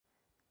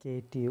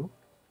KTU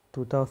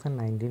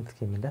 2019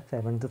 സ്കീമിൻ്റെ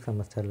 7th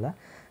സെമസ്റ്ററിലെ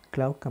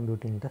cloud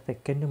കമ്പ്യൂട്ടിങ്ങിൻ്റെ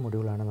second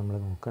മൊഡ്യൂളാണ് നമ്മൾ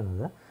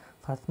നോക്കുന്നത്.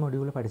 First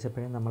module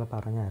പഠിച്ചപ്പോഴേ നമ്മൾ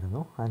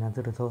പറഞ്ഞായിരുന്നു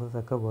അതിനകത്ത്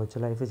റിസോഴ്സസൊക്കെ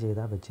വെർച്വലൈസ്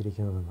ചെയ്താണ്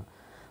വെച്ചിരിക്കുന്നതെന്ന്.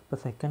 അപ്പോൾ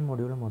സെക്കൻഡ്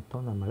മൊഡ്യൂൾ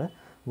മൊത്തം നമ്മൾ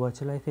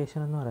വെർച്വലൈസേഷൻ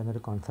എന്ന്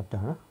പറയുന്നൊരു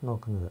കോൺസെപ്റ്റാണ്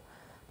നോക്കുന്നത്.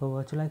 അപ്പോൾ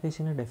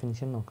വെർച്വലൈസേഷൻ്റെ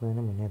ഡെഫിനിഷൻ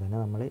നോക്കുന്നതിന് മുന്നേ തന്നെ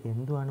നമ്മൾ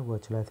എന്തുവാണ്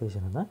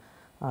വെർച്വലൈസേഷൻ എന്ന്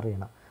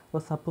അറിയണം.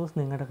 അപ്പോൾ സപ്പോസ്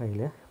നിങ്ങളുടെ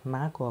കയ്യിൽ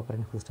മാക്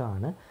ഓപ്പറേറ്റിംഗ്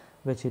സിസ്റ്റമാണ്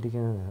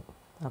വെച്ചിരിക്കുന്നത്.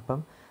 അപ്പം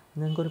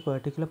നിങ്ങൾക്കൊരു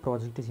പെർട്ടിക്കുലർ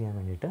പ്രോജക്റ്റ് ചെയ്യാൻ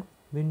വേണ്ടിയിട്ട്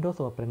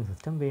വിൻഡോസ് ഓപ്പറേറ്റിംഗ്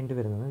സിസ്റ്റം വേണ്ടി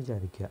വരുന്നതെന്ന്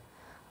വിചാരിക്കുക.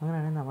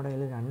 അങ്ങനെയാണെങ്കിൽ നമ്മുടെ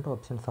കയ്യിൽ രണ്ട്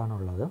ഓപ്ഷൻസാണ്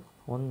ഉള്ളത്.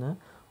 ഒന്ന്,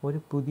 ഒരു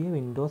പുതിയ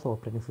വിൻഡോസ്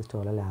ഓപ്പറേറ്റിംഗ്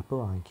സിസ്റ്റമുള്ള ലാപ്പ്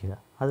വാങ്ങിക്കുക.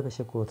 അത്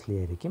പക്ഷേ കോസ്റ്റ്ലി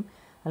ആയിരിക്കും,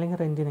 അല്ലെങ്കിൽ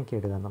റെൻറ്റിനൊക്കെ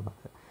എടുക്കാം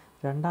നമുക്ക്.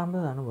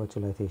 രണ്ടാമതാണ്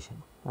വെർച്വലൈസേഷൻ,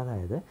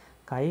 അതായത്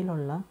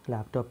കയ്യിലുള്ള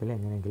ലാപ്ടോപ്പിൽ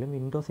എങ്ങനെയെങ്കിലും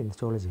വിൻഡോസ്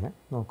ഇൻസ്റ്റാൾ ചെയ്യാൻ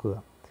നോക്കുക.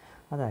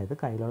 അതായത്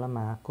കയ്യിലുള്ള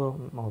മാക്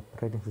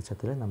ഓപ്പറേറ്റിംഗ്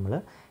സിസ്റ്റത്തിൽ നമ്മൾ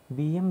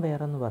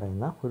VMware എന്ന്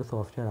പറയുന്ന ഒരു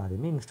സോഫ്റ്റ്വെയർ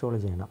ആദ്യമേ ഇൻസ്റ്റാൾ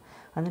ചെയ്യണം.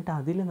 എന്നിട്ട്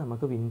അതിൽ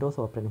നമുക്ക് വിൻഡോസ്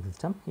ഓപ്പറേറ്റിംഗ്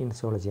സിസ്റ്റം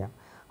ഇൻസ്റ്റാൾ ചെയ്യാം.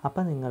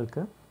 അപ്പോൾ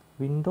നിങ്ങൾക്ക്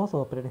വിൻഡോസ്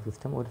ഓപ്പറേറ്റിംഗ്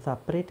സിസ്റ്റം ഒരു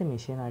സെപ്പറേറ്റ്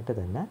മെഷീനായിട്ട്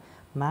തന്നെ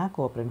മാക്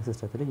ഓപ്പറേറ്റിംഗ്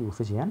സിസ്റ്റത്തിൽ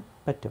യൂസ് ചെയ്യാൻ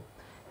പറ്റും.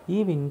 ഈ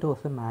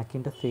വിൻഡോസ്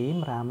മാക്കിൻ്റെ സെയിം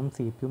റാമും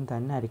CPU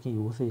തന്നെ ആയിരിക്കും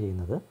യൂസ്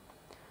ചെയ്യുന്നത്.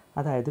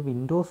 അതായത്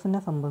വിൻഡോസിനെ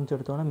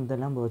സംബന്ധിച്ചിടത്തോളം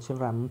ഇതെല്ലാം വെർച്വൽ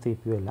റാമും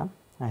CPU എല്ലാം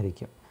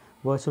ആയിരിക്കും,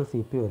 വെർച്വൽ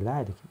CPU എല്ലാം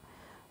ആയിരിക്കും.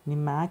 ഇനി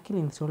മാക്കിൽ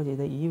ഇൻസ്റ്റാൾ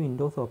ചെയ്ത ഈ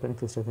വിൻഡോസ്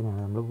ഓപ്പറേറ്റിംഗ്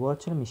സിസ്റ്റത്തിനാണ് നമ്മൾ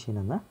വെർച്വൽ മെഷീൻ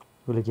എന്ന്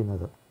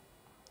വിളിക്കുന്നത്.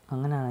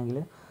 അങ്ങനെയാണെങ്കിൽ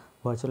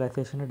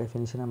വെർച്വലൈസേഷൻ്റെ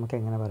ഡെഫിനിഷൻ നമുക്ക്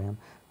എങ്ങനെ പറയാം?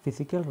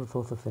 ഫിസിക്കൽ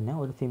റിസോഴ്സസിനെ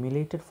ഒരു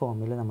സിമുലേറ്റഡ്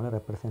ഫോമിൽ നമ്മൾ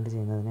റെപ്രസെൻറ്റ്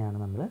ചെയ്യുന്നതിനെയാണ്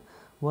നമ്മൾ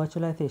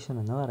വെർച്വലൈസേഷൻ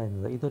എന്ന്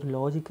പറയുന്നത്. ഇതൊരു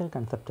ലോജിക്കൽ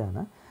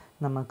കൺസെപ്റ്റാണ്.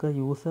 നമുക്ക്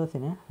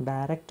യൂസേഴ്സിന്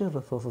ഡയറക്റ്റ്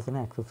റിസോഴ്സസിനെ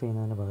ആക്സസ്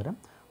ചെയ്യുന്നതിന് പകരം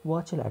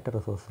വെർച്വലായിട്ട്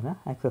റിസോഴ്സിനെ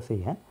ആക്സസ്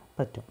ചെയ്യാൻ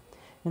പറ്റും.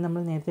 ഇനി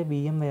നമ്മൾ നേരത്തെ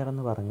VMware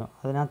എന്ന് പറഞ്ഞു,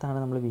 അതിനകത്താണ്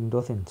നമ്മൾ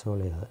വിൻഡോസ് ഇൻസ്റ്റാൾ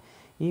ചെയ്തത്.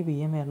 ഈ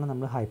VMwareനെ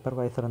നമ്മൾ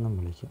ഹൈപ്പർവൈസർ എന്നും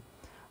വിളിക്കും.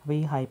 അപ്പോൾ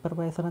ഈ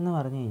ഹൈപ്പർവൈസർ എന്ന്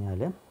പറഞ്ഞു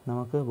കഴിഞ്ഞാൽ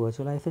നമുക്ക്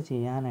വെർച്വലൈസ്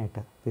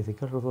ചെയ്യാനായിട്ട്,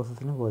 ഫിസിക്കൽ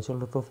റിസോഴ്സസിന് വെർച്വൽ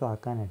റിസോഴ്സ്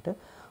ആക്കാനായിട്ട്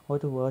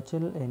ഒരു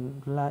വെർച്വൽ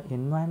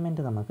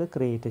എൻവയൺമെൻറ്റ് നമുക്ക്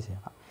ക്രിയേറ്റ്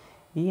ചെയ്യണം.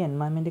 ഈ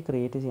എൻവയൺമെൻറ്റ്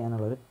ക്രിയേറ്റ്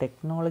ചെയ്യാനുള്ളൊരു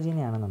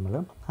ടെക്നോളജീനെയാണ് നമ്മൾ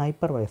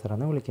ഹൈപ്പർവൈസർ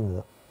എന്ന്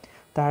വിളിക്കുന്നത്.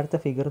 താഴത്തെ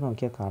ഫിഗർ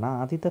നോക്കിയാൽ കാണാം.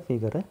 ആദ്യത്തെ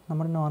ഫിഗർ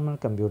നമ്മുടെ normal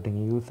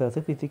computing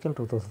users physical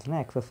റിസോഴ്സസിനെ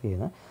access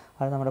ചെയ്യുന്നത്,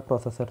 അത് നമ്മുടെ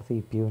പ്രൊസസ്സർ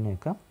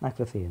CPUവിനെയൊക്കെ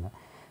ആക്സസ് ചെയ്യുന്നത്.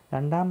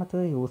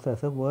 രണ്ടാമത്തത്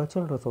യൂസേഴ്സ്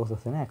വെർച്വൽ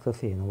റിസോഴ്സസിനെ ആക്സസ്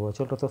ചെയ്യുന്നു.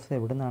 വെർച്വൽ റിസോഴ്സസ്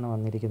എവിടെ നിന്നാണ്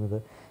വന്നിരിക്കുന്നത്?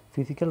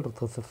 ഫിസിക്കൽ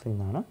റിസോഴ്സസിൽ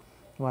നിന്നാണ്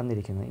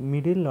വന്നിരിക്കുന്നത്.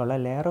 മിഡിലുള്ള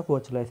ലെയർ ഓഫ്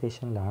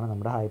വെർച്വലൈസേഷനിലാണ്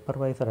നമ്മുടെ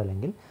ഹൈപ്പർവൈസർ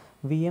അല്ലെങ്കിൽ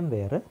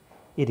VMware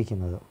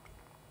ഇരിക്കുന്നത്.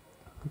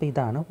 അപ്പോൾ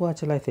ഇതാണ്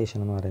വെർച്വലൈസേഷൻ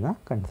എന്ന് പറയുന്ന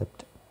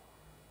കൺസെപ്റ്റ്.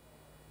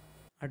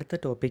 അടുത്ത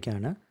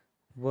ടോപ്പിക്കാണ്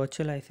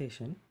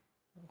virtualisation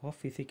of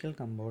physical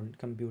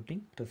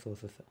computing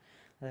resources.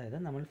 അതായത്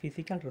നമ്മൾ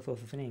ഫിസിക്കൽ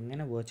റിസോഴ്സസിനെ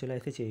എങ്ങനെ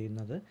വെർച്വലൈസ്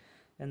ചെയ്യുന്നത്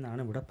എന്നാണ്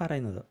ഇവിടെ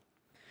പറയുന്നത്.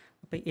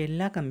 അപ്പോൾ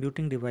എല്ലാ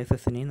കമ്പ്യൂട്ടിംഗ്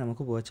ഡിവൈസസിനെയും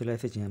നമുക്ക്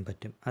വെർച്വലൈസ് ചെയ്യാൻ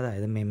പറ്റും.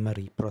 അതായത്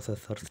മെമ്മറി,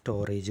 പ്രൊസസ്സർ,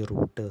 സ്റ്റോറേജ്,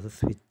 റൂട്ടേഴ്സ്,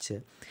 സ്വിച്ച്,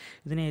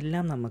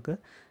 ഇതിനെല്ലാം നമുക്ക്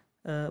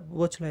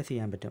വെർച്വലൈസ്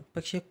ചെയ്യാൻ പറ്റും.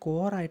 പക്ഷേ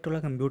കോറായിട്ടുള്ള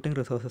കമ്പ്യൂട്ടിംഗ്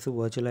റിസോഴ്സസ്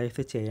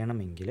വെർച്വലൈസ്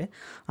ചെയ്യണമെങ്കിൽ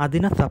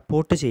അതിനെ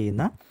സപ്പോർട്ട്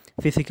ചെയ്യുന്ന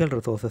ഫിസിക്കൽ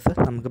റിസോഴ്സസ്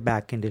നമുക്ക്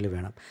ബാക്ക് എൻഡിൽ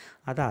വേണം.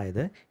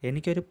 അതായത്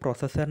എനിക്കൊരു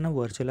പ്രൊസസ്സറിനെ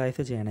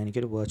വെർച്വലൈസ് ചെയ്യണം,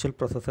 എനിക്കൊരു വെർച്വൽ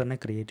പ്രൊസസ്സറിനെ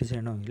ക്രിയേറ്റ്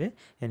ചെയ്യണമെങ്കിൽ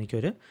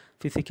എനിക്കൊരു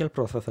ഫിസിക്കൽ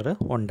പ്രൊസസ്സർ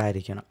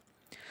ഉണ്ടായിരിക്കണം.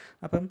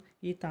 അപ്പം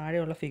ഈ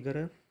താഴെയുള്ള ഫിഗർ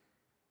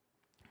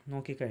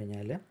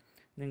നോക്കിക്കഴിഞ്ഞാൽ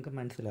നിങ്ങൾക്ക്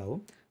മനസ്സിലാവും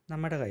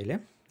നമ്മുടെ കയ്യിൽ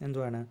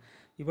എന്തുവാണ്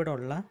ഇവിടെ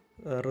ഉള്ള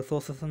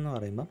റിസോഴ്സസ് എന്ന്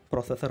പറയുമ്പം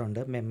പ്രൊസസ്സറുണ്ട്,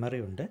 മെമ്മറി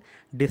ഉണ്ട്,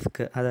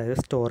 ഡിസ്ക് അതായത്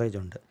സ്റ്റോറേജ്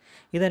ഉണ്ട്.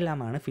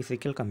 ഇതെല്ലാമാണ്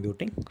ഫിസിക്കൽ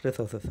കമ്പ്യൂട്ടിംഗ്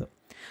റിസോഴ്സസ്.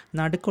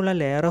 നടുക്കുള്ള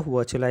ലെയർ ഓഫ്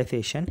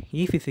വെർച്വലൈസേഷൻ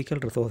ഈ ഫിസിക്കൽ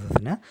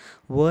റിസോഴ്സസിനെ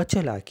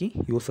വെർച്വലാക്കി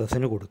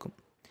യൂസേഴ്സിന് കൊടുക്കും.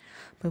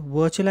 അപ്പോൾ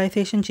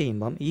വെർച്വലൈസേഷൻ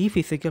ചെയ്യുമ്പം ഈ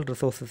ഫിസിക്കൽ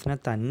റിസോഴ്സസിനെ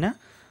തന്നെ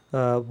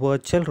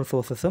വെർച്വൽ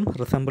റിസോഴ്സസും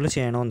റിസംബിൾ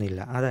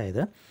ചെയ്യണമെന്നില്ല.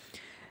 അതായത്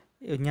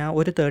ഞാൻ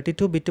ഒരു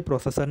 32 ബിറ്റ്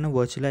പ്രൊസസ്സറിന്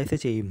വെർച്വലൈസ്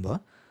ചെയ്യുമ്പോൾ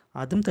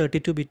അതും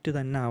 32 ബിറ്റ്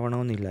തന്നെ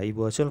ആവണമെന്നില്ല. ഈ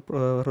വെർച്വൽ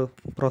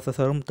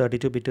പ്രോസസ്സറും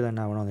 32 ബിറ്റ്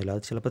തന്നെ ആവണമെന്നില്ല,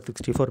 അത് ചിലപ്പോൾ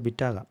 64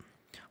 ബിറ്റ് ആകാം.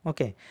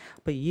 ഓക്കെ,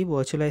 അപ്പോൾ ഈ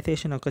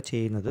വെർച്വലൈസേഷനൊക്കെ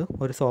ചെയ്യുന്നത്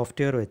ഒരു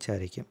സോഫ്റ്റ്വെയർ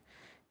വെച്ചായിരിക്കും.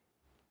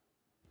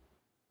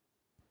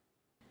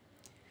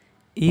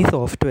 ഈ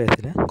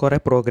സോഫ്റ്റ്വെയർസിൽ കുറേ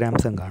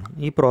പ്രോഗ്രാംസും കാണും.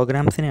 ഈ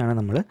പ്രോഗ്രാംസിനെയാണ്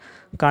നമ്മൾ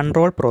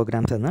കൺട്രോൾ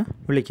പ്രോഗ്രാംസ് എന്ന്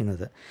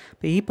വിളിക്കുന്നത്.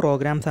 അപ്പോൾ ഈ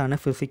പ്രോഗ്രാംസാണ്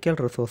ഫിസിക്കൽ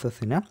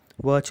റിസോഴ്സസിനെ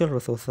വെർച്വൽ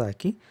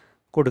റിസോഴ്സാക്കി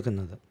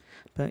കൊടുക്കുന്നത്.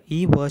 അപ്പോൾ ഈ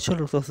വെർച്വൽ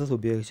റിസോഴ്സസ്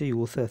ഉപയോഗിച്ച്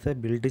യൂസേഴ്സ്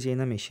ബിൽഡ്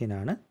ചെയ്യുന്ന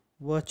മെഷീനാണ്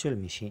വെർച്വൽ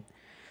മെഷീൻ.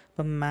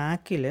 അപ്പം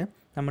മാക്കിൽ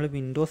നമ്മൾ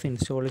വിൻഡോസ്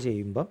ഇൻസ്റ്റാൾ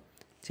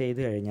ചെയ്ത്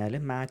കഴിഞ്ഞാൽ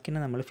മാക്കിനെ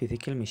നമ്മൾ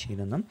ഫിസിക്കൽ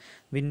മെഷീനെന്നും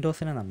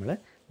വിൻഡോസിനെ നമ്മൾ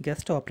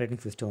ഗസ്റ്റ്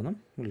ഓപ്പറേറ്റിംഗ് സിസ്റ്റം എന്നും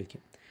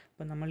വിളിക്കും.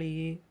 അപ്പം നമ്മൾ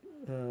ഈ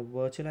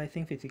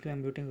വെർച്വലൈസിങ് ഫിസിക്കൽ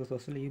കമ്പ്യൂട്ടിംഗ്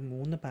റിസോഴ്സിൽ ഈ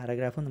 3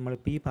 പാരഗ്രാഫും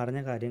നമ്മളിപ്പോൾ ഈ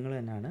പറഞ്ഞ കാര്യങ്ങൾ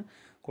തന്നെയാണ്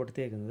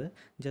കൊടുത്തേക്കുന്നത്.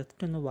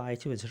 ജസ്റ്റ് ഒന്ന്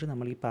വായിച്ച് വെച്ചിട്ട്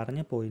നമ്മൾ ഈ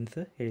പറഞ്ഞ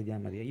പോയിൻറ്റ്സ്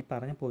എഴുതിയാൽ മതി. ഈ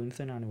പറഞ്ഞ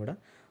പോയിൻറ്റ്സ് തന്നെയാണ് ഇവിടെ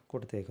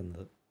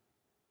കൊടുത്തേക്കുന്നത്.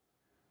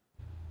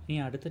 ഇനി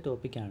അടുത്ത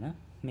ടോപ്പിക്കാണ്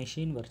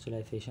മെഷീൻ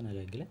വെർച്വലൈസേഷൻ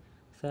അല്ലെങ്കിൽ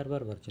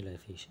സെർവർ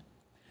വെർച്വലൈസേഷൻ.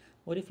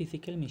 ഒരു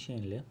ഫിസിക്കൽ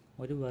മെഷീനിൽ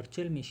ഒരു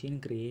വെർച്വൽ മെഷീൻ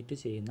ക്രിയേറ്റ്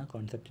ചെയ്യുന്ന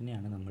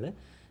കോൺസെപ്റ്റിനെയാണ് നമ്മൾ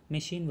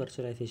മെഷീൻ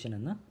വെർച്വലൈസേഷൻ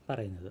എന്ന്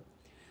പറയുന്നത്.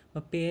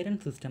 അപ്പോൾ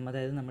പേരൻറ്റ് സിസ്റ്റം,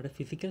 അതായത് നമ്മുടെ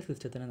ഫിസിക്കൽ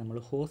സിസ്റ്റത്തിനെ നമ്മൾ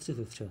ഹോസ്റ്റ്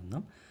സിസ്റ്റം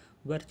എന്നും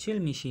വെർച്വൽ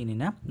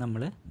മെഷീനിനെ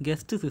നമ്മൾ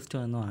ഗസ്റ്റ്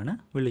സിസ്റ്റം എന്നുമാണ്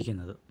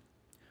വിളിക്കുന്നത്.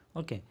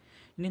 ഓക്കെ,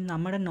 ഇനി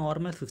നമ്മുടെ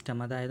നോർമൽ സിസ്റ്റം,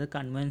 അതായത്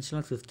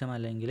കൺവെൻഷണൽ സിസ്റ്റം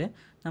അല്ലെങ്കിൽ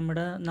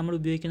നമ്മൾ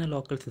ഉപയോഗിക്കുന്ന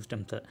ലോക്കൽ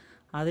സിസ്റ്റംസ്,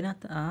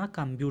 അതിനകത്ത് ആ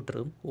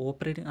കമ്പ്യൂട്ടറും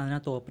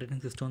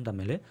ഓപ്പറേറ്റിംഗ് സിസ്റ്റവും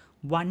തമ്മിൽ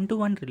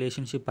 1-to-1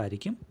 റിലേഷൻഷിപ്പ്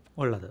ആയിരിക്കും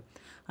ഉള്ളത്.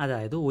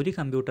 അതായത് ഒരു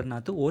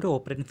കമ്പ്യൂട്ടറിനകത്ത് ഒരു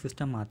ഓപ്പറേറ്റിംഗ്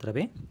സിസ്റ്റം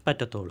മാത്രമേ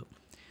പറ്റത്തുള്ളൂ.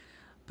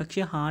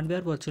 പക്ഷേ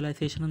ഹാർഡ്വെയർ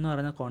വെർച്വലൈസേഷൻ എന്ന്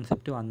പറയുന്ന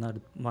കോൺസെപ്റ്റ്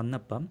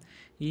വന്നപ്പം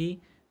ഈ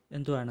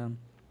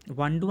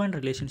 1-to-1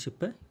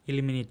 റിലേഷൻഷിപ്പ്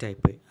എലിമിനേറ്റ്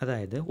ആയിപ്പോയി.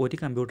 അതായത് ഒരു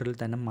കമ്പ്യൂട്ടറിൽ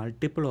തന്നെ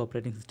മൾട്ടിപ്പിൾ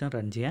ഓപ്പറേറ്റിംഗ് സിസ്റ്റം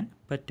റൺ ചെയ്യാൻ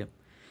പറ്റും.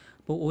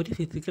 അപ്പോൾ ഒരു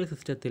ഫിസിക്കൽ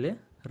സിസ്റ്റത്തിൽ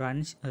റൺ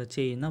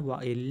ചെയ്യുന്ന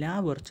എല്ലാ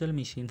വെർച്വൽ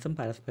മെഷീൻസും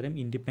പരസ്പരം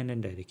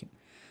ഇൻഡിപെൻഡൻ്റ് ആയിരിക്കും.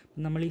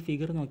 നമ്മൾ ഈ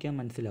ഫിഗർ നോക്കിയാൽ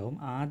മനസ്സിലാവും.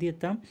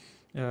 ആദ്യത്തെ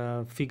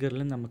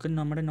ഫിഗറിൽ നമുക്ക്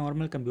നമ്മുടെ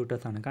നോർമൽ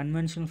കമ്പ്യൂട്ടേഴ്സാണ്,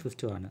 കൺവെൻഷണൽ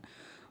സിസ്റ്റമാണ്.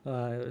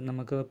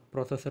 നമുക്ക്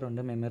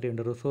പ്രോസസ്സറുണ്ട്, മെമ്മറി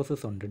ഉണ്ട്,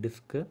 റിസോഴ്സസ് ഉണ്ട്,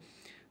 ഡിസ്ക്,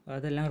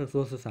 അതെല്ലാം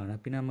റിസോഴ്സസ് ആണ്.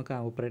 പിന്നെ നമുക്ക്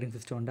ഓപ്പറേറ്റിംഗ്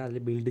സിസ്റ്റം ഉണ്ട്, അതിൽ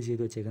ബിൽഡ്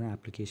ചെയ്ത് വെച്ചേക്കുന്ന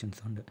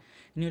ആപ്ലിക്കേഷൻസ് ഉണ്ട്.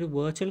 ഇനി ഒരു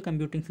വെർച്വൽ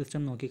കമ്പ്യൂട്ടിംഗ്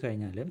സിസ്റ്റം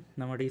നോക്കിക്കഴിഞ്ഞാൽ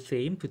നമ്മുടെ ഈ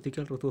സെയിം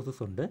ഫിസിക്കൽ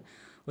റിസോഴ്സസ് ഉണ്ട്,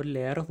 ഒരു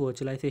ലെയർ ഓഫ്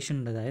വെർച്വലൈസേഷൻ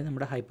ഉണ്ട്, അതായത്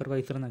നമ്മുടെ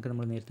ഹൈപ്പർവൈസർ എന്നൊക്കെ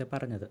നമ്മൾ നേരത്തെ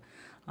പറഞ്ഞത്.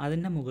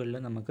 അതിൻ്റെ മുകളിൽ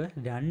നമുക്ക്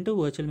 2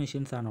 വെർച്വൽ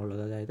മെഷീൻസ്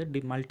ആണുള്ളത്, അതായത്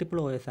മൾട്ടിപ്പിൾ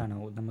OS ആണ്.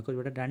 നമുക്ക്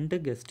ഇവിടെ 2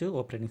 ഗസ്റ്റ്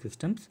ഓപ്പറേറ്റിംഗ്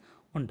സിസ്റ്റംസ്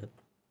ഉണ്ട്.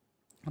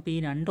 അപ്പോൾ ഈ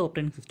 2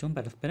 ഓപ്പറേറ്റിംഗ് സിസ്റ്റവും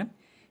പരസ്പരം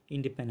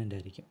ഇൻഡിപെൻഡൻ്റ്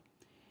ആയിരിക്കും.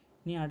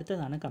 ഇനി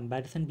അടുത്തതാണ്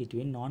comparison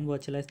between non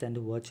virtualised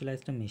and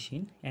virtualised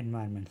machine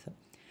എൻവയൺമെൻറ്റ്സ്.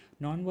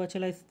 Non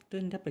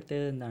വെർച്വലൈസ്ഡിൻ്റെ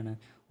പ്രത്യേകത എന്താണ്?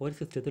 ഒരു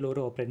സിസ്റ്റത്തിൽ ഒരു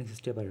ഓപ്പറേറ്റിംഗ്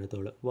സിസ്റ്റമേ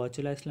പറ്റത്തുള്ളൂ.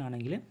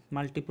 വെർച്വലൈസ്ഡിലാണെങ്കിൽ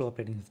മൾട്ടിപ്പിൾ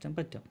ഓപ്പറേറ്റിംഗ് സിസ്റ്റം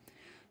പറ്റും.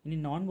 ഇനി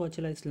നോൺ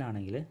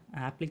വെർച്വലൈസ്ഡിലാണെങ്കിൽ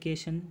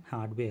ആപ്ലിക്കേഷൻ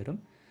ഹാർഡ്വെയറും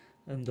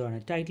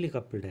ടൈറ്റ്ലി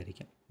കപ്പിൾഡ്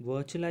ആയിരിക്കും.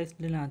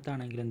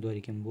 വെർച്വലൈസ്ഡിനകത്താണെങ്കിൽ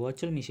എന്തുമായിരിക്കും?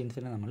 വെർച്വൽ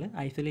മെഷീൻസിനെ നമ്മൾ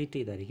ഐസൊലേറ്റ്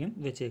ചെയ്തായിരിക്കും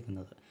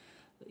വെച്ചേക്കുന്നത്,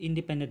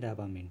 ഇൻഡിപെൻഡൻ്റ്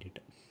ആവാൻ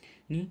വേണ്ടിയിട്ട്.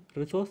 ഇനി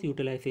റിസോഴ്സ്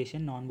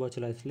യൂട്ടിലൈസേഷൻ നോൺ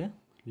വെർച്വലൈസ്ഡിൽ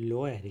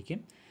ലോ ആയിരിക്കും.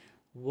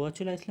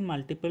 വെർച്വലൈസ്ഡിൽ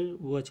മൾട്ടിപ്പിൾ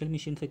വെർച്വൽ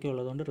മെഷീൻസൊക്കെ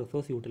ഉള്ളതുകൊണ്ട്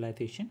റിസോഴ്സ്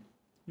യൂട്ടിലൈസേഷൻ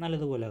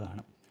നല്ലതുപോലെ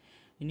കാണും.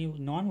 ഇനി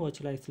നോൺ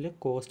വെർച്വലൈസ്ഡിൽ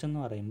കോസ്റ്റ് എന്ന്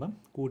പറയുമ്പം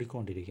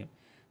കൂടിക്കൊണ്ടിരിക്കും.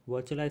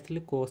 വെർച്വലൈസ്ഡിൽ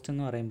കോസ്റ്റ്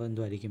എന്ന് പറയുമ്പോൾ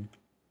എന്തുമായിരിക്കും?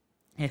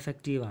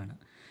 എഫക്റ്റീവാണ്.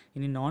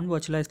 ഇനി നോൺ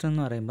വെർച്വലൈസ്ഡ്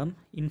എന്ന് പറയുമ്പം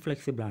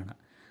ഇൻഫ്ലെക്സിബിളാണ്.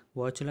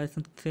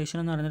 വെർച്വലൈസേഷൻ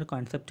എന്ന് പറയുന്നൊരു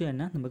കോൺസെപ്റ്റ്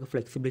തന്നെ നമുക്ക്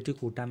ഫ്ലെക്സിബിലിറ്റി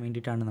കൂട്ടാൻ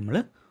വേണ്ടിയിട്ടാണ് നമ്മൾ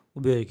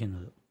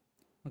ഉപയോഗിക്കുന്നത്.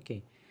 ഓക്കെ,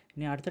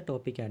 ഇനി അടുത്ത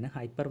ടോപ്പിക്കാണ്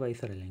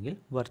ഹൈപ്പർവൈസർ അല്ലെങ്കിൽ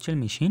വെർച്വൽ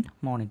മെഷീൻ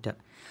മോണിറ്റർ.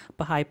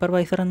 അപ്പോൾ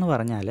ഹൈപ്പർവൈസർ എന്ന്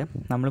പറഞ്ഞാൽ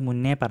നമ്മൾ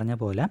മുന്നേ പറഞ്ഞ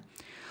പോലെ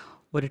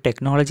ഒരു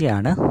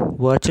ടെക്നോളജിയാണ്,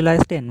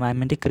 വെർച്വലൈസ്ഡ്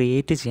എൻവയൺമെൻറ്റ്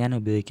ക്രിയേറ്റ് ചെയ്യാൻ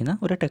ഉപയോഗിക്കുന്ന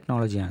ഒരു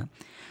ടെക്നോളജിയാണ്.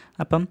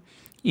 അപ്പം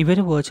ഇവർ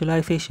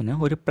വെർച്വലൈസേഷന്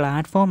ഒരു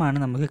പ്ലാറ്റ്ഫോമാണ്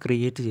നമുക്ക്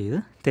ക്രിയേറ്റ് ചെയ്ത്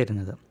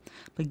തരുന്നത്.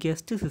 അപ്പോൾ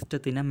ഗസ്റ്റ്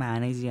സിസ്റ്റത്തിനെ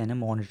മാനേജ് ചെയ്യാനും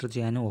മോണിറ്റർ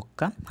ചെയ്യാനും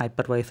ഒക്കെ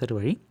ഹൈപ്പർവൈസർ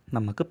വഴി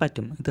നമുക്ക്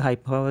പറ്റും. ഇത്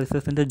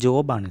ഹൈപ്പർവൈസേഴ്സിൻ്റെ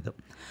ജോബാണിത്.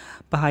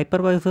 അപ്പോൾ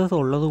ഹൈപ്പർവൈസേഴ്സ്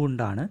ഉള്ളത്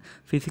കൊണ്ടാണ്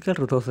ഫിസിക്കൽ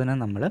റിസോഴ്സിനെ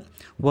നമ്മൾ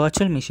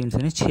വെർച്വൽ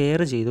മെഷീൻസിന്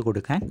ഷെയർ ചെയ്ത്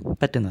കൊടുക്കാൻ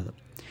പറ്റുന്നത്.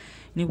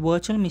 ഇനി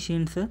വെർച്വൽ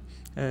മെഷീൻസ്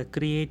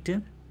ക്രിയേറ്റ്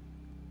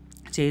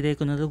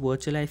ചെയ്തേക്കുന്നത്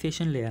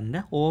വെർച്വലൈസേഷൻ ലെയറിൻ്റെ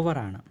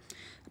ഓവറാണ്.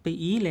 അപ്പോൾ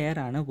ഈ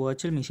ലെയറാണ്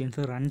വെർച്വൽ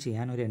മെഷീൻസ് റൺ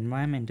ചെയ്യാൻ ഒരു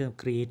എൻവയൺമെൻറ്റ്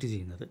ക്രിയേറ്റ്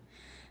ചെയ്യുന്നത്.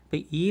 അപ്പോൾ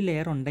ഈ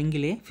ലെയർ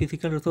ഉണ്ടെങ്കിലേ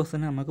ഫിസിക്കൽ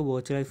റിസോഴ്സിനെ നമുക്ക്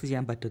വെർച്വലൈസ്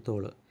ചെയ്യാൻ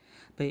പറ്റത്തുള്ളൂ.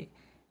 അപ്പോൾ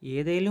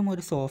ഏതെങ്കിലും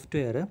ഒരു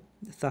സോഫ്റ്റ്വെയർ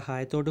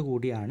സഹായത്തോടു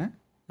കൂടിയാണ്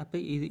അപ്പോൾ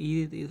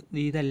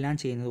ഇതെല്ലാം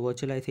ചെയ്യുന്നത്,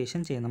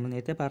 വെർച്വലൈസേഷൻ ചെയ്യുന്നത്. നമ്മൾ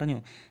നേരത്തെ പറഞ്ഞു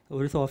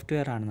ഒരു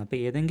സോഫ്റ്റ്വെയർ ആണെന്ന്. അപ്പോൾ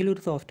ഏതെങ്കിലും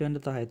ഒരു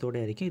സോഫ്റ്റ്വെയറിൻ്റെ സഹായത്തോടെ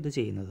ആയിരിക്കും ഇത്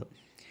ചെയ്യുന്നത്.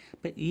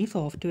 അപ്പോൾ ഈ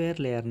സോഫ്റ്റ്വെയർ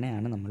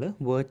ലെയറിനെയാണ് നമ്മൾ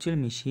വെർച്വൽ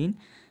മെഷീൻ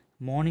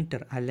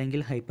മോണിറ്റർ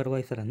അല്ലെങ്കിൽ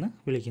ഹൈപ്പർവൈസർ എന്ന്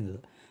വിളിക്കുന്നത്.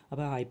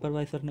 അപ്പോൾ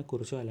ഹൈപ്പർവൈസറിനെ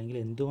കുറിച്ചോ അല്ലെങ്കിൽ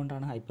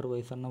എന്തുകൊണ്ടാണ്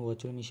ഹൈപ്പർവൈസറിനെ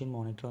വെർച്വൽ മെഷീൻ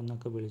മോണിറ്റർ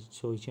എന്നൊക്കെ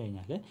ചോദിച്ചു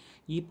കഴിഞ്ഞാൽ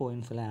ഈ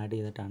പോയിൻറ്റ്സ് എല്ലാം ആഡ്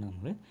ചെയ്തിട്ടാണ്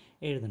നമ്മൾ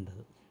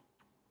എഴുതേണ്ടത്.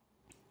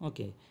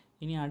 ഓക്കെ,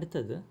 ഇനി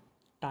അടുത്തത്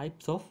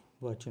ടൈപ്സ് ഓഫ്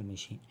വെർച്വൽ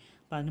മെഷീൻ.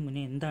 അപ്പോൾ അതിന്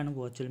മുന്നേ എന്താണ്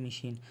വെർച്വൽ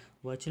മെഷീൻ?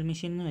 വെർച്വൽ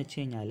മെഷീൻ എന്ന് വെച്ച്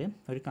കഴിഞ്ഞാൽ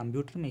ഒരു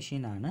കമ്പ്യൂട്ടർ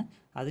മെഷീനാണ്,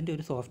 അതിൻ്റെ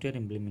ഒരു സോഫ്റ്റ്വെയർ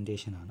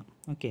ഇംപ്ലിമെൻറ്റേഷനാണ്.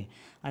 ഓക്കെ,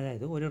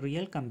 അതായത് ഒരു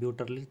റിയൽ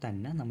കമ്പ്യൂട്ടറിൽ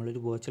തന്നെ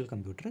നമ്മളൊരു വെർച്വൽ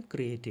കമ്പ്യൂട്ടർ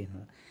ക്രിയേറ്റ്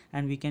ചെയ്യുന്നത്.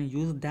 And we can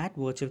use that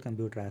virtual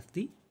computer as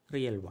the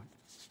real one.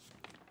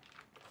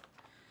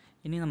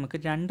 ഇനി നമുക്ക്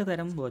 2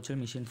 തരം വെർച്വൽ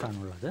മെഷീൻസ്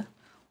ആണുള്ളത്.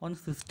 ഒന്ന്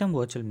സിസ്റ്റം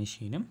വെർച്വൽ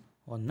മെഷീനും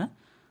ഒന്ന്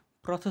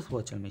പ്രോസസ്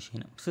വെർച്വൽ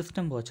മെഷീനും.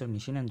 സിസ്റ്റം വെർച്വൽ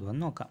മെഷീൻ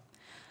എന്തുവാന്ന് നോക്കാം.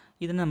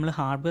 ഇതിന് നമ്മൾ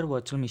ഹാർഡ്വെയർ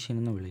വെർച്വൽ മെഷീൻ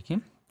എന്ന് വിളിക്കും.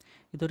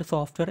 ഇതൊരു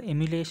സോഫ്റ്റ്വെയർ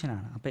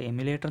എമുലേഷനാണ്. അപ്പോൾ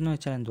എമുലേറ്റർ എന്ന്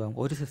വെച്ചാൽ എന്തുവാ?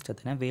 ഒരു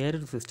സിസ്റ്റത്തിനെ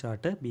വേറൊരു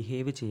സിസ്റ്റമായിട്ട്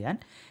ബിഹേവ് ചെയ്യാൻ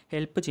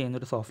ഹെൽപ്പ്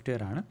ചെയ്യുന്നൊരു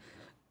സോഫ്റ്റ്വെയറാണ്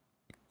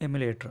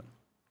എമുലേറ്റർ.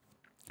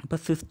 അപ്പോൾ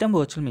സിസ്റ്റം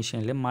വെർച്വൽ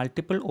മെഷീനിൽ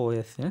മൾട്ടിപ്പിൾ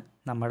OS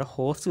നമ്മുടെ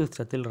ഹോസ്റ്റ്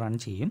സിസ്റ്റത്തിൽ റൺ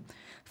ചെയ്യും,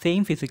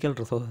 സെയിം ഫിസിക്കൽ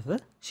റിസോഴ്സസ്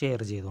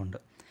ഷെയർ ചെയ്തുകൊണ്ട്.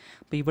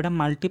 അപ്പോൾ ഇവിടെ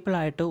മൾട്ടിപ്പിൾ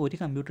ആയിട്ട് ഒരു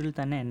കമ്പ്യൂട്ടറിൽ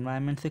തന്നെ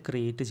എൻവയൺമെൻറ്റ്സ്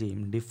ക്രിയേറ്റ് ചെയ്യും,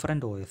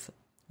 ഡിഫറെൻറ്റ് OS.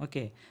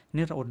 ഓക്കെ,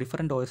 ഇനി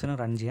ഡിഫറെൻറ്റ് OSന്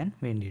റൺ ചെയ്യാൻ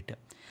വേണ്ടിയിട്ട്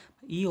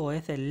ഈ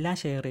OS എല്ലാം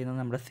ഷെയർ ചെയ്യുന്നത്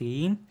നമ്മുടെ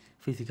സെയിം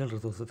ഫിസിക്കൽ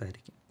റിസോഴ്സസ്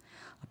ആയിരിക്കും.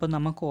 അപ്പോൾ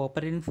നമുക്ക്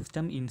ഓപ്പറേറ്റിംഗ്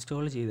സിസ്റ്റം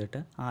ഇൻസ്റ്റാൾ ചെയ്തിട്ട്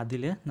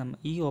അതിൽ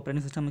ഈ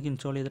ഓപ്പറേറ്റിംഗ് സിസ്റ്റം നമുക്ക്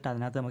ഇൻസ്റ്റാൾ ചെയ്തിട്ട്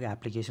അതിനകത്ത് നമുക്ക്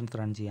ആപ്ലിക്കേഷൻസ്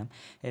റൺ ചെയ്യാം,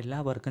 എല്ലാ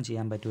വർക്കും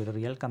ചെയ്യാൻ പറ്റും. ഒരു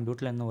റിയൽ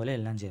കമ്പ്യൂട്ടറിൽ എന്ന പോലെ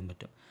എല്ലാം ചെയ്യാൻ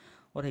പറ്റും.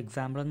 ഒരു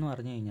എക്സാമ്പിൾ എന്ന്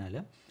പറഞ്ഞു കഴിഞ്ഞാൽ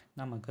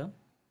നമുക്ക്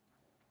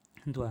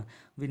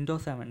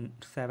വിൻഡോസ്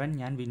 7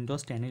 ഞാൻ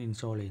വിൻഡോസ് 10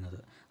 ഇൻസ്റ്റാൾ ചെയ്യുന്നത്.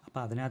 അപ്പോൾ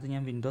അതിനകത്ത്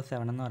ഞാൻ വിൻഡോസ്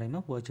 7 എന്ന്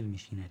പറയുമ്പോൾ വെർച്വൽ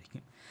മെഷീൻ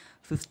ആയിരിക്കും,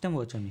 സിസ്റ്റം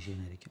വെർച്വൽ മെഷീൻ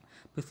ആയിരിക്കും.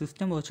 ഇപ്പോൾ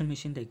സിസ്റ്റം വെർച്വൽ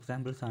മെഷീൻ്റെ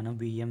എക്സാമ്പിൾസാണ്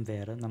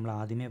VMware, നമ്മൾ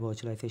ആദ്യമേ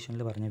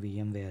വെർച്വലൈസേഷനിൽ പറഞ്ഞ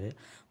VMware,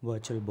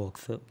 virtual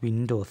box,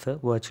 Windows,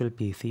 virtual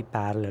PC,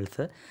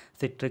 parallels,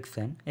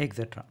 സിട്രിക്സ്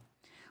etcetera.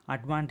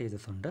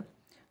 Advantages ഉണ്ട്.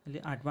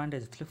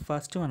 അഡ്വാൻറ്റേജസിൽ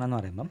ഫസ്റ്റ് വൺ എന്ന്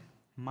പറയുമ്പം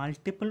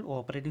മൾട്ടിപ്പിൾ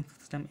ഓപ്പറേറ്റിംഗ്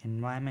സിസ്റ്റം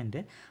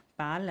എൻവയൺമെൻറ്റ്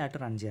പാരലായിട്ട്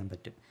റൺ ചെയ്യാൻ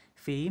പറ്റും,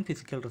 സെയിം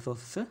ഫിസിക്കൽ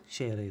റിസോഴ്സസ്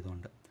ഷെയർ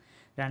ചെയ്തുകൊണ്ട്.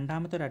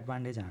 രണ്ടാമത്തെ ഒരു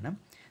അഡ്വാൻറ്റേജ് ആണ്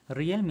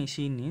റിയൽ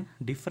മെഷീനിന്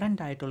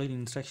ഡിഫറെൻ്റ് ആയിട്ടുള്ളൊരു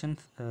ഇൻസ്ട്രക്ഷൻ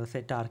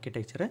സെറ്റ്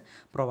ആർക്കിടെക്ചർ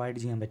പ്രൊവൈഡ്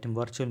ചെയ്യാൻ പറ്റും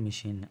വെർച്വൽ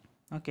മെഷീനിന്.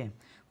 ഓക്കെ,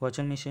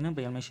 വെർച്വൽ മെഷീനും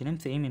റിയൽ മെഷീനും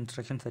സെയിം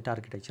ഇൻസ്ട്രക്ഷൻ സെറ്റ്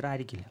ആർക്കിടെക്ചർ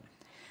ആയിരിക്കില്ല.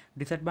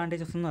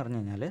 ഡിസഡ്വാൻറ്റേജസ് എന്ന് പറഞ്ഞു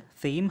കഴിഞ്ഞാൽ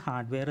സെയിം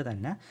ഹാർഡ്വെയർ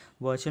തന്നെ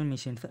വെർച്വൽ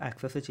മെഷീൻസ്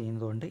ആക്സസ്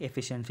ചെയ്യുന്നതുകൊണ്ട്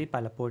എഫിഷ്യൻസി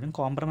പലപ്പോഴും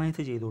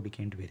കോംപ്രമൈസ് ചെയ്ത്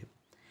കൊടുക്കേണ്ടി വരും.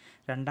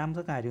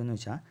 രണ്ടാമത്തെ കാര്യം എന്ന്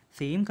വെച്ചാൽ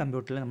സെയിം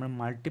കമ്പ്യൂട്ടറിൽ നമ്മൾ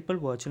മൾട്ടിപ്പിൾ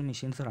വെർച്വൽ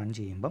മെഷീൻസ് റൺ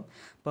ചെയ്യുമ്പം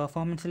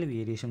പെർഫോമൻസിൽ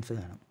വേരിയേഷൻസ്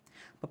കാണും.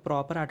 അപ്പോൾ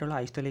പ്രോപ്പറായിട്ടുള്ള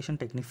ഐസൊലേഷൻ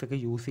ടെക്നിക്സ് ഒക്കെ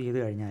യൂസ് ചെയ്ത്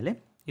കഴിഞ്ഞാൽ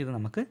ഇത്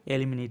നമുക്ക്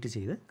എലിമിനേറ്റ്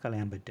ചെയ്ത്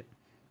കളയാൻ പറ്റും.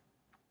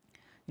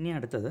 ഇനി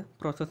അടുത്തത്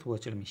പ്രോസസ്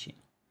വെർച്വൽ മെഷീൻ.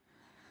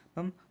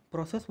 അപ്പം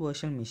പ്രോസസ്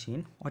വെർച്വൽ മെഷീൻ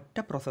ഒറ്റ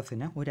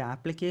പ്രോസസ്സിനെ ഒരു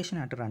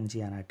ആപ്ലിക്കേഷനായിട്ട് റൺ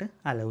ചെയ്യാനായിട്ട്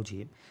അലൗ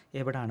ചെയ്യും.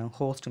 എവിടെയാണ്?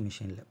 ഹോസ്റ്റ്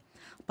മെഷീനിൽ.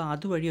 അപ്പോൾ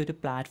അതുവഴി ഒരു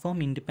പ്ലാറ്റ്ഫോം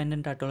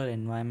ഇൻഡിപെൻഡൻ്റ് ആയിട്ടുള്ള ഒരു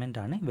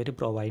എൻവയൺമെൻറ്റാണ് ഇവർ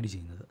പ്രൊവൈഡ്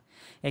ചെയ്യുന്നത്.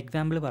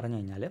 എക്സാമ്പിൾ പറഞ്ഞു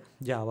കഴിഞ്ഞാൽ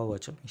ജാവ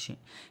വെർച്വൽ മെഷീൻ.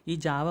 ഈ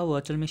ജാവ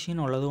വെർച്വൽ മെഷീൻ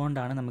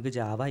ഉള്ളതുകൊണ്ടാണ് നമുക്ക്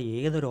ജാവ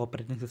ഏതൊരു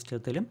ഓപ്പറേറ്റിംഗ്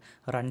സിസ്റ്റത്തിലും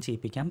റൺ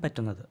ചെയ്യിപ്പിക്കാൻ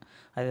പറ്റുന്നത്.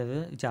 അതായത്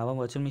ജാവ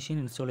വെർച്വൽ മെഷീൻ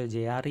ഇൻസ്റ്റാൾ ചെയ്ത്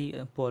JRE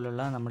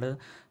പോലുള്ള നമ്മൾ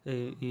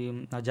ഈ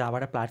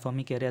ജാവയുടെ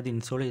പ്ലാറ്റ്ഫോമിൽ കയറി അത്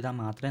ഇൻസ്റ്റാൾ ചെയ്താൽ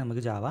മാത്രമേ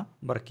നമുക്ക് ജാവ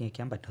വർക്ക്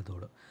ചെയ്യിക്കാൻ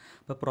പറ്റത്തുള്ളൂ.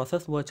 അപ്പോൾ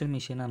പ്രോസസ് വെർച്വൽ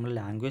മെഷീൻ നമ്മൾ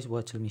ലാംഗ്വേജ്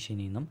വെർച്വൽ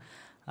മെഷീനിൽ നിന്നും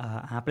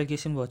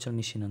ആപ്ലിക്കേഷൻ വെർച്വൽ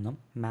മെഷീനിൽ നിന്നും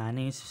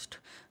മാനേജ്ഡ്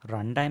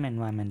റൺ ടൈം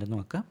എൻവയൺമെൻറ്റ്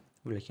എന്നുമൊക്കെ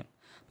വിളിക്കും.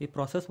 ഈ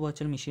പ്രോസസ്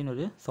വെർച്വൽ മെഷീൻ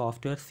ഒരു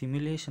സോഫ്റ്റ്വെയർ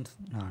സിമുലേഷൻസ്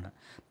ആണ്.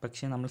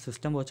 പക്ഷേ നമ്മൾ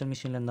സിസ്റ്റം വെർച്വൽ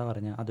മെഷീനിൽ എന്താ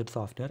പറഞ്ഞാൽ അതൊരു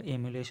സോഫ്റ്റ്വെയർ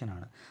എമ്യുലേഷൻ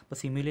ആണ്. അപ്പോൾ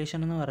സിമുലേഷൻ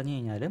എന്ന് പറഞ്ഞു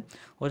കഴിഞ്ഞാൽ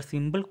ഒരു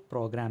സിമ്പിൾ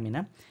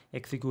പ്രോഗ്രാമിനെ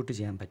എക്സിക്യൂട്ട്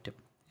ചെയ്യാൻ പറ്റും.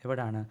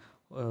 എവിടെയാണ്?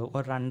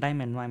 ഒരു റൺ ടൈം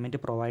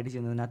എൻവയൺമെൻറ്റ് പ്രൊവൈഡ്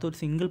ചെയ്യുന്നതിനകത്ത് ഒരു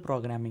സിംഗിൾ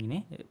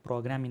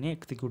പ്രോഗ്രാമിനെ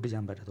എക്സിക്യൂട്ട്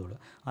ചെയ്യാൻ പറ്റത്തുള്ളൂ.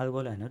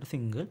 അതുപോലെ തന്നെ ഒരു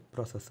സിംഗിൾ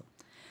പ്രോസസ്സ്.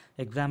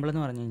 എക്സാമ്പിൾ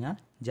എന്ന് പറഞ്ഞു കഴിഞ്ഞാൽ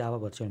Java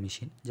virtual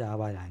machine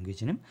Java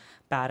ലാംഗ്വേജിനും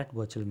parrot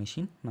virtual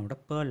machine നമ്മുടെ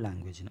പേൾ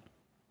ലാംഗ്വേജിനും.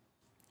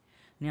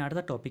 ഇനി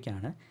അടുത്ത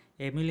ടോപ്പിക്കാണ്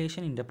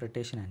emulation,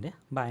 interpretation and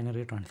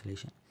binary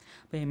translation.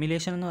 അപ്പോൾ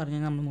എമുലേഷൻ എന്ന്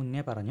പറഞ്ഞാൽ നമ്മൾ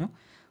മുന്നേ പറഞ്ഞു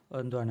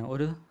എന്തുവാണ്,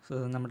 ഒരു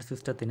നമ്മുടെ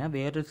സിസ്റ്റത്തിനെ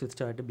വേറൊരു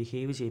സിസ്റ്റമായിട്ട്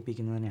ബിഹേവ്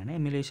ചെയ്യിപ്പിക്കുന്നതിനെയാണ്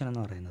എമുലേഷൻ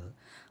എന്ന് പറയുന്നത്.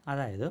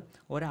 അതായത്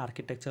ഒരു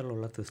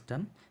ആർക്കിടെക്ചറിലുള്ള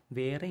സിസ്റ്റം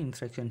വേറെ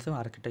ഇൻസ്ട്രക്ഷൻസും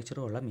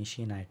ആർക്കിടെക്ചറും ഉള്ള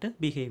മെഷീനായിട്ട്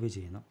ബിഹേവ്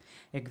ചെയ്യുന്നു.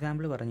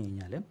 എക്സാമ്പിൾ പറഞ്ഞു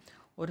കഴിഞ്ഞാൽ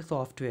ഒരു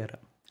സോഫ്റ്റ്വെയർ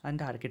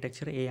അതിൻ്റെ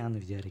ആർക്കിടെക്ചർ A ആണെന്ന്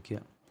വിചാരിക്കുക.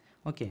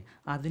 ഓക്കെ,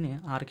 അതിന്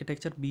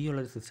ആർക്കിടെക്ചർ B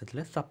ഉള്ളൊരു സിസ്റ്റത്തിൽ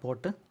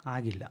സപ്പോർട്ട്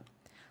ആകില്ല.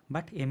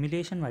 ബട്ട്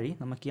എമുലേഷൻ വഴി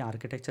നമുക്ക് ഈ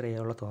ആർക്കിടെക്ചർ A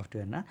ഉള്ള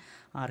സോഫ്റ്റ്വെയറിനെ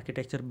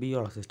ആർക്കിടെക്ചർ B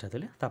ഉള്ള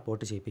സിസ്റ്റത്തിൽ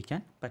സപ്പോർട്ട്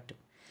ചെയ്യിപ്പിക്കാൻ പറ്റും.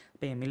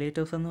 അപ്പോൾ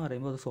എമുലേറ്റേഴ്സ് എന്ന്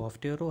പറയുമ്പോൾ അത്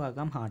സോഫ്റ്റ്വെയറും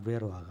ആകാം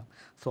ഹാർഡ്വെയറും ആകാം,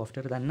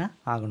 സോഫ്റ്റ്വെയർ തന്നെ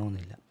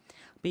ആകണമെന്നില്ല.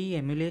 അപ്പോൾ ഈ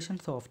എമുലേഷൻ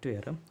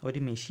സോഫ്റ്റ്വെയർ ഒരു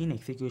മെഷീൻ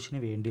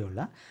എക്സിക്യൂഷന്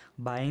വേണ്ടിയുള്ള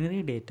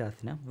ബൈനറി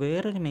ഡേറ്റാസിനെ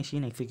വേറൊരു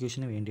മെഷീൻ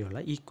എക്സിക്യൂഷന് വേണ്ടിയുള്ള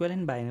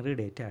ഈക്വലൻ്റ് ബൈനറി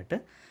ഡേറ്റ ആയിട്ട്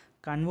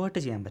കൺവേർട്ട്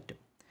ചെയ്യാൻ പറ്റും.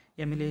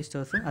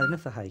 എമുലേറ്റേഴ്സ് അതിന്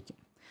സഹായിക്കും.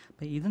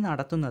 അപ്പോൾ ഇത്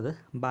നടത്തുന്നത്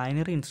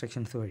ബൈനറി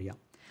ഇൻസ്ട്രക്ഷൻസ്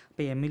വഴിയാണ്.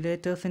 അപ്പോൾ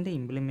എമുലേറ്റേഴ്സിൻ്റെ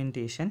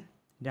ഇംപ്ലിമെൻറ്റേഷൻ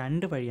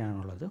രണ്ട്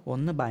വഴിയാണുള്ളത്.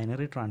 ഒന്ന്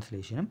ബൈനറി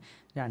ട്രാൻസ്ലേഷനും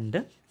രണ്ട്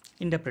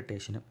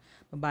ഇൻ്റർപ്രിട്ടേഷനും.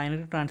 അപ്പോൾ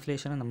ബൈനറി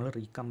ട്രാൻസ്ലേഷനെ നമ്മൾ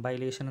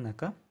റീകമ്പൈലേഷൻ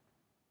എന്നൊക്കെ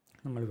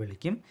നമ്മൾ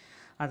വിളിക്കും.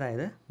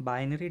 അതായത്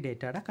ബൈനറി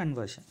ഡേറ്റയുടെ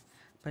കൺവേർഷൻ.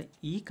 അപ്പോൾ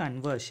ഈ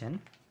കൺവേർഷൻ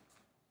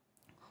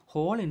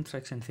ഹോൾ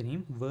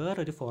ഇൻസ്ട്രക്ഷൻസിനെയും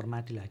വേറൊരു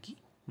ഫോർമാറ്റിലാക്കി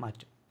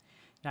മാറ്റും.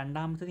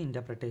 രണ്ടാമത്തേത്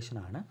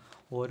ഇൻ്റർപ്രിട്ടേഷനാണ്.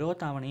 ഓരോ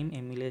തവണയും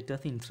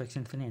എമുലേറ്റേഴ്സ്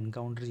ഇൻസ്ട്രക്ഷൻസിനെ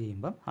എൻകൗണ്ടർ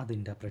ചെയ്യുമ്പം അത്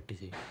ഇൻ്റർപ്രറ്റ്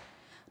ചെയ്യും.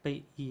 അപ്പോൾ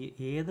ഈ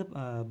ഏത്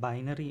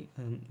ബൈനറി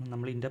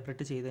നമ്മൾ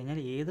ഇൻ്റർപ്രറ്റ് ചെയ്ത് കഴിഞ്ഞാൽ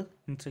ഏത്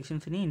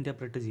ഇൻസ്ട്രക്ഷൻസിനെയും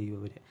ഇൻ്റർപ്രറ്റ് ചെയ്യും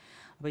അവർ.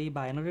 അപ്പോൾ ഈ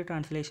ബൈനറി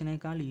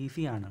ട്രാൻസ്ലേഷനേക്കാൾ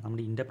ഈസിയാണ്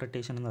നമ്മുടെ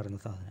ഇൻ്റർപ്രിട്ടേഷൻ എന്ന് പറയുന്ന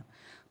സാധനം.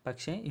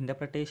 പക്ഷേ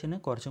ഇൻ്റർപ്രിട്ടേഷന്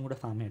കുറച്ചും കൂടെ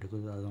സമയം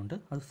എടുക്കും, അതുകൊണ്ട്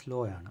അത് സ്ലോ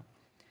ആണ്.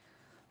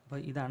 അപ്പോൾ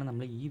ഇതാണ്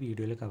നമ്മൾ ഈ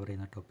വീഡിയോയിൽ കവർ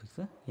ചെയ്യുന്ന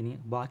ടോപ്പിക്സ്. ഇനി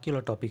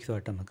ബാക്കിയുള്ള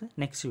ടോപ്പിക്സുമായിട്ട് നമുക്ക്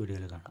നെക്സ്റ്റ്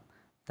വീഡിയോയിൽ കാണാം.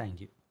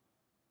 Thank you.